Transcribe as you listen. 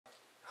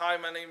Hi,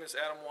 my name is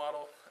Adam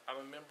Waddel.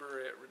 I'm a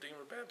member at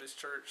Redeemer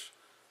Baptist Church,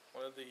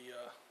 one of the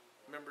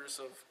members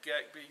of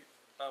GACB,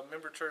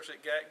 member church at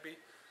GACB,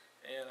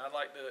 and I'd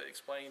like to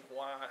explain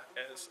why,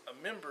 as a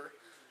member,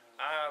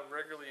 I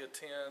regularly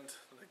attend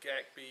the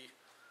GACB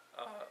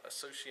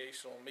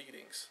associational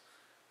meetings.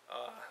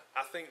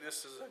 I think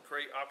this is a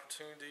great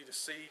opportunity to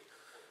see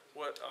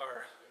what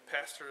our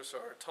pastors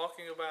are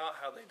talking about,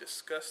 how they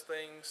discuss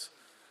things,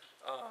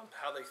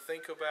 how they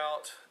think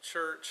about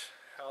church,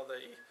 how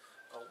they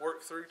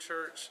work through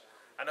church.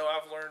 I know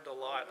I've learned a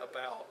lot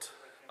about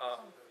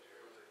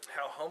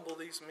how humble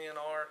these men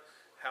are,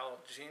 how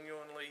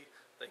genuinely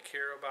they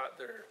care about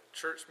their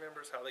church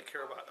members, how they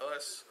care about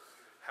us,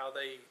 how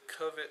they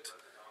covet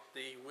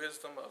the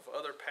wisdom of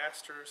other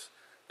pastors.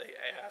 They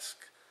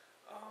ask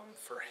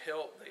for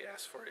help, they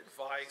ask for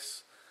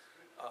advice.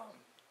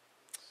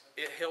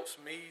 It helps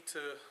me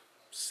to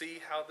see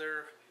how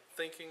they're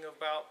thinking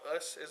about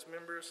us as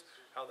members,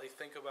 how they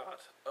think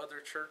about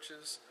other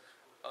churches,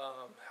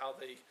 how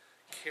they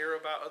care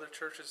about other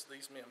churches.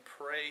 These men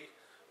pray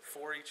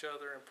for each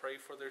other and pray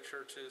for their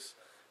churches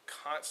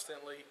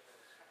constantly.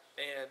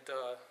 And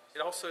it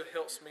also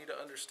helps me to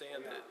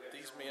understand that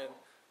these men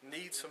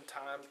need some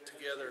time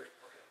together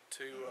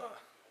to,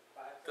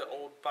 the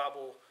old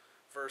Bible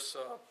verse,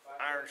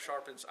 iron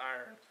sharpens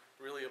iron,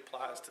 really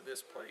applies to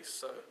this place.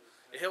 So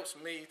it helps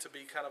me to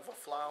be kind of a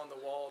fly on the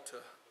wall to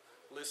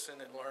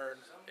listen and learn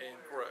and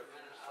grow.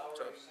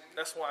 So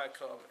that's why I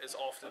come as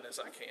often as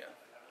I can.